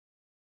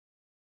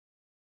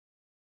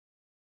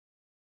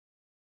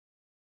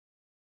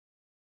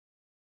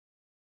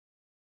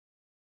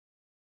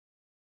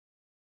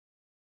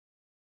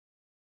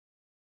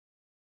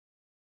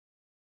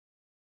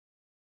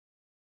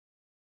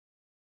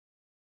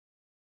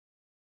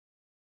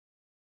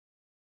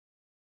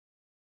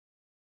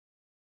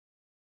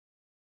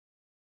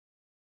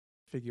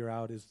figure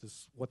out is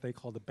this what they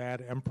call the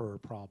bad emperor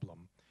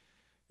problem.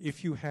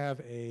 If you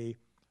have a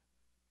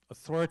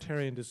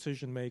authoritarian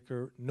decision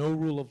maker, no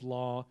rule of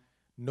law,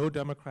 no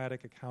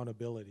democratic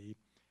accountability,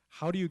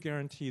 how do you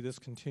guarantee this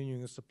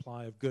continuing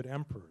supply of good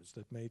emperors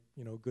that make,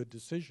 good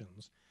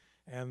decisions?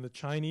 And the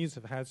Chinese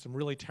have had some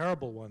really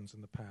terrible ones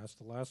in the past,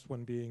 the last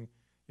one being,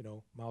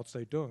 Mao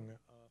Zedong.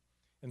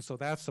 And so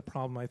that's the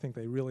problem I think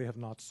they really have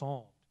not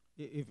solved.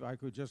 If I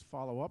could just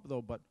follow up,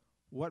 though, but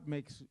what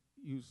makes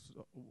you,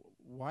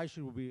 why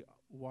should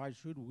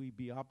we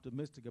be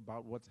optimistic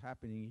about what's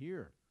happening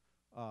here?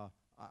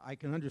 I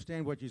can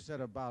understand what you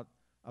said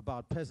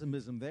about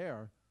pessimism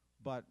there,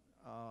 but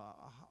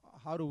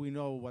how do we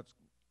know what's,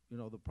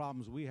 the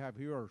problems we have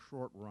here are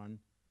short run,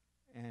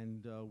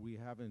 and we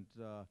haven't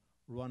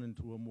run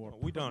into a more...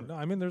 We don't. No,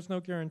 I mean, there's no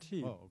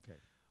guarantee. Oh, okay.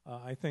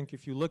 I think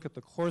if you look at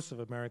the course of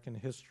American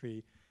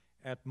history,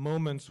 at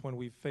moments when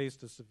we've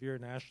faced a severe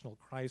national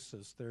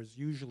crisis, there's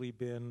usually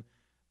been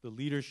the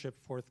leadership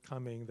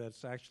forthcoming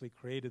that's actually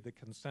created the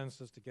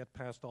consensus to get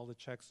past all the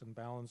checks and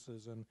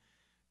balances and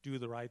do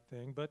the right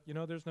thing. But,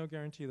 there's no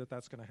guarantee that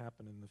that's going to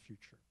happen in the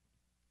future.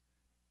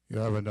 You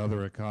have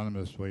another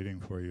economist waiting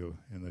for you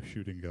in the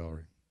shooting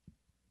gallery.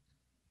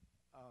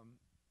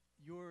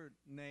 Your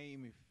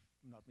name, if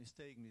I'm not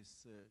mistaken,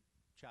 is a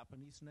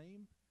Japanese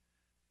name.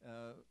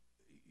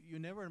 You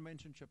never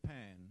mentioned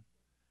Japan,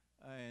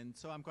 and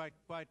so I'm quite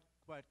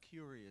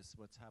curious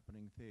what's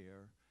happening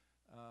there.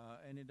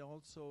 And it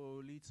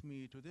also leads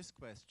me to this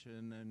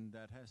question, and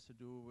that has to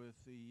do with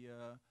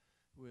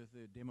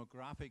the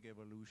demographic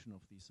evolution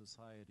of these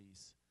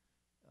societies.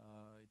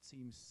 It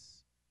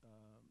seems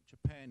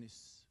Japan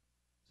is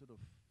sort of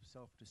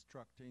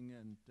self-destructing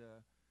and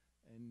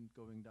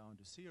going down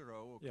to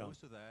zero or close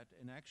to that.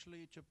 And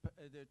actually,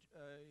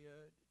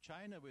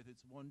 China, with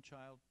its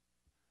one-child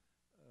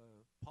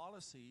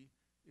policy,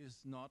 is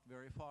not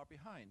very far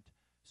behind.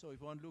 So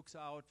if one looks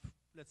out,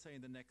 let's say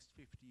in the next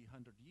 50,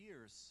 100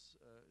 years,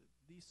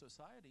 these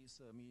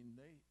societies,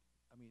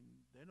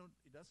 they don't.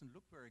 It doesn't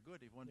look very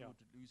good. If one were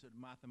to use a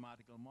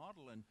mathematical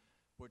model and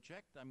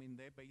project,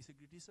 they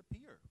basically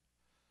disappear.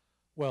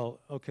 Well,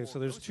 okay, so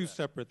there's two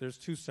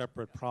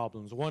separate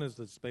problems. One is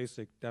this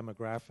basic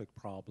demographic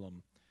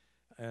problem,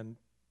 and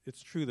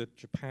it's true that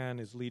Japan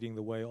is leading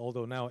the way,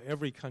 although now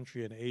every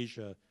country in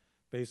Asia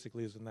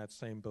basically is in that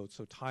same boat.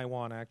 So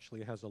Taiwan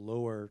actually has a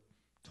lower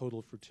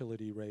total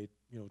fertility rate.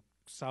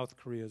 South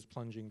Korea is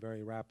plunging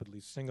very rapidly.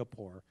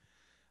 Singapore,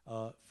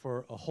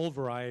 for a whole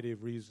variety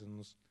of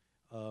reasons,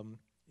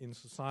 in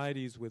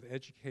societies with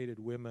educated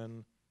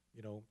women,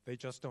 they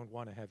just don't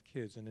want to have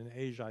kids. And in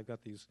Asia, I've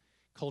got these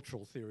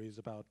cultural theories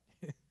about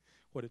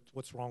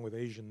what's wrong with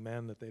Asian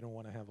men, that they don't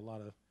want to have a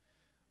lot of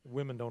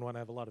women don't want to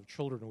have a lot of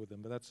children with them,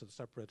 but that's a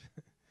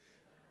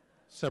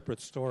separate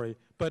story.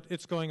 But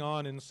it's going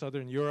on in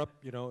Southern Europe,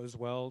 as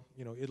well.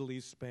 Italy,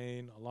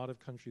 Spain, a lot of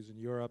countries in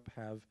Europe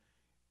have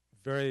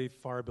very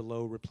far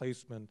below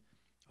replacement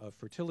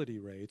fertility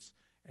rates.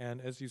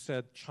 And as you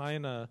said,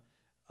 China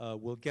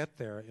will get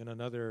there in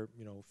another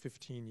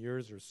 15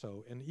 years or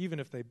so. And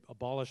even if they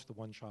abolish the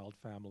one-child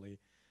family,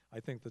 I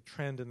think the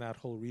trend in that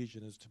whole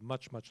region is to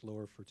much, much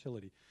lower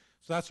fertility.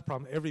 So that's a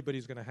problem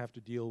everybody's going to have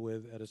to deal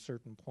with at a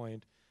certain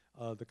point.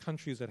 The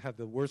countries that have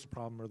the worst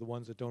problem are the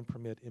ones that don't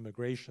permit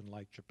immigration,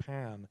 like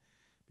Japan,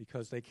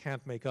 because they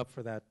can't make up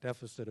for that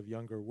deficit of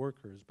younger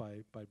workers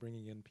by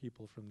bringing in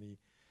people from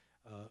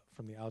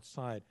the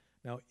outside.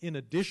 Now, in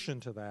addition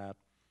to that,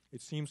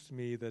 it seems to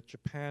me that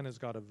Japan has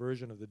got a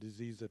version of the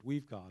disease that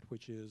we've got,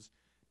 which is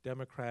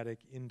democratic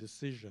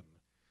indecision.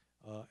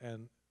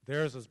 And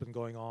theirs has been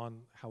going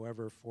on,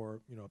 however,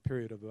 for a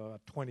period of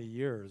about 20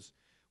 years,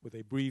 with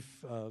a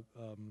brief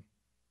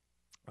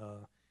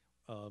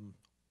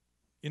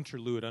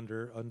interlude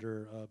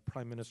under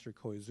Prime Minister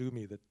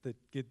Koizumi that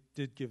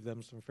did give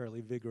them some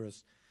fairly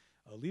vigorous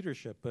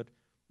leadership. But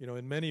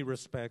in many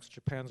respects,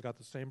 Japan's got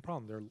the same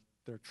problem.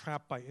 They're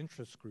trapped by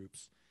interest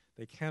groups.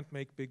 They can't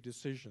make big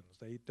decisions.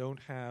 They don't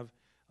have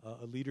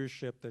a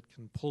leadership that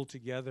can pull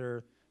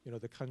together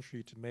the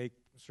country to make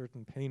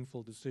certain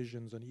painful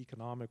decisions on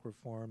economic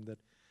reform that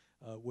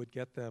would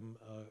get them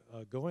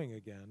going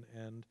again.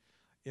 And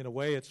in a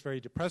way, it's very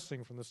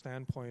depressing from the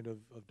standpoint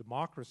of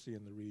democracy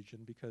in the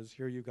region, because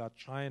here you've got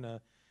China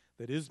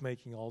that is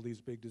making all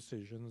these big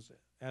decisions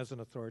as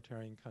an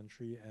authoritarian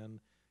country and,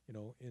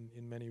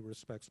 in many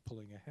respects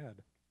pulling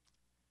ahead.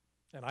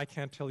 And I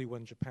can't tell you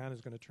when Japan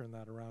is going to turn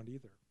that around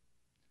either.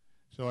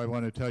 So I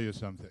want to tell you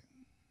something.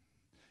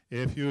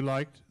 If you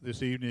liked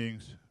this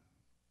evening's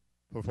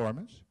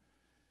performance,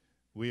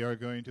 we are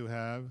going to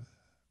have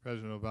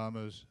President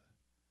Obama's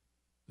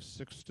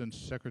Assistant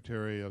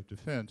Secretary of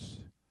Defense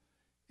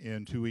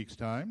in 2 weeks'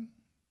 time,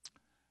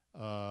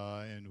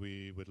 and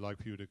we would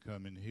like for you to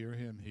come and hear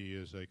him. He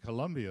is a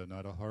Columbia,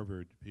 not a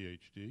Harvard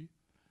PhD,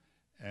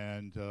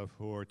 and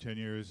for 10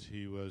 years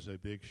he was a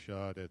big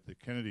shot at the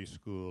Kennedy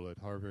School at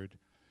Harvard,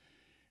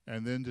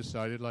 and then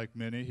decided, like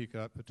many, he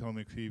got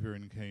Potomac fever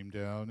and came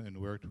down and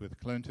worked with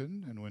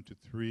Clinton and went to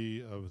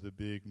 3 of the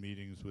big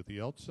meetings with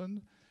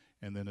Yeltsin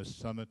and then a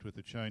summit with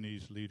the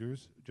Chinese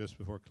leaders just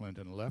before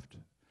Clinton left.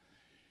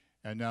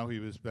 And now he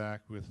was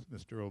back with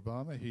Mr.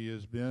 Obama. He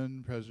has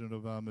been President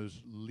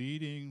Obama's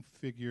leading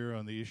figure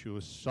on the issue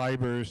of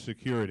cyber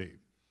security.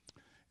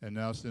 And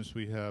now, since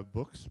we have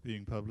books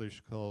being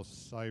published called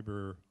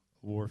Cyber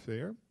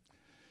Warfare,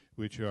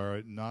 which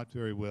are not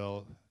very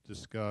well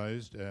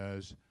disguised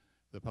as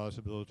the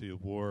possibility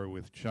of war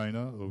with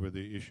China over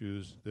the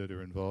issues that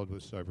are involved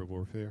with cyber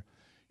warfare,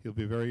 he'll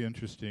be a very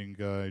interesting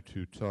guy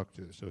to talk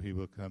to, so he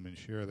will come and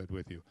share that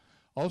with you.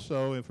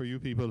 Also, and for you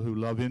people who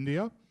love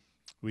India,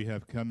 we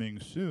have coming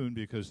soon,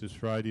 because this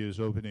Friday is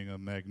opening a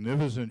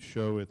magnificent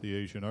show at the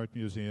Asian Art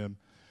Museum,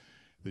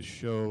 the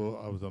show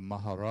of the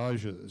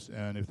Maharajas.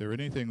 And if there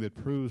anything that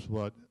proves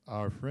what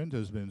our friend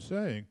has been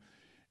saying,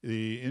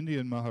 the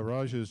Indian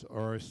Maharajas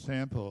are a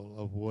sample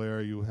of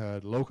where you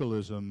had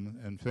localism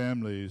and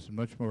families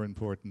much more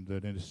important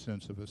than in a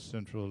sense of a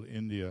central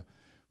India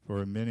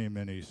for many,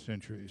 many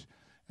centuries.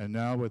 And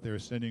now what they're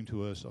sending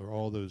to us are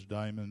all those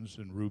diamonds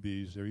and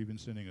rubies. They're even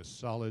sending a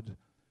solid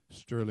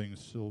sterling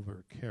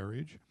silver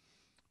carriage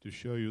to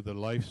show you the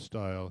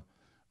lifestyle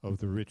of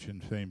the rich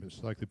and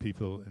famous, like the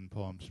people in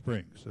Palm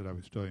Springs that I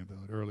was talking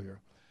about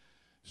earlier.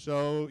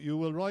 So you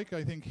will like,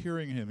 I think,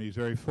 hearing him. He's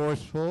very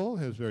forceful,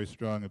 has very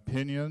strong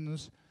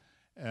opinions,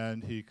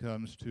 and he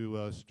comes to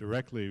us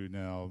directly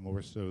now,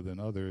 more so than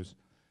others,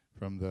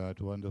 from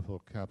that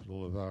wonderful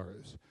capital of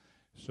ours.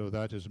 So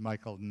that is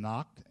Michael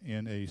Nacht,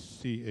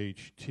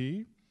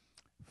 N-A-C-H-T,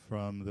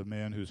 from the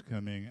man who's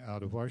coming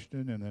out of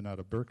Washington and then out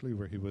of Berkeley,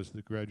 where he was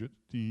the graduate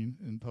dean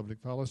in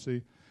public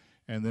policy.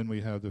 And then we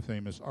have the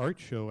famous art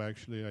show,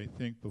 actually, I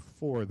think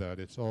before that.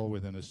 It's all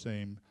within the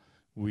same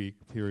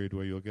week period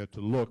where you'll get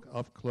to look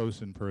up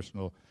close and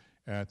personal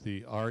at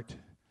the art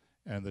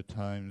and the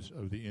times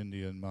of the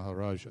Indian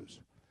Maharajas.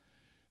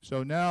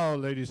 So now,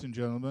 ladies and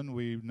gentlemen,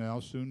 we now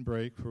soon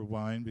break for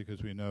wine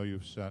because we know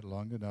you've sat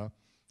long enough.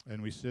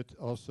 And we sit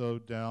also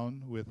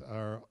down with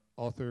our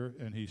author,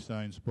 and he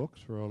signs books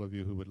for all of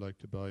you who would like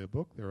to buy a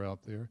book. They're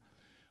out there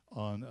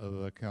on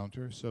the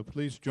counter. So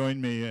please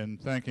join me in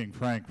thanking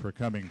Frank for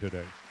coming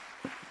today.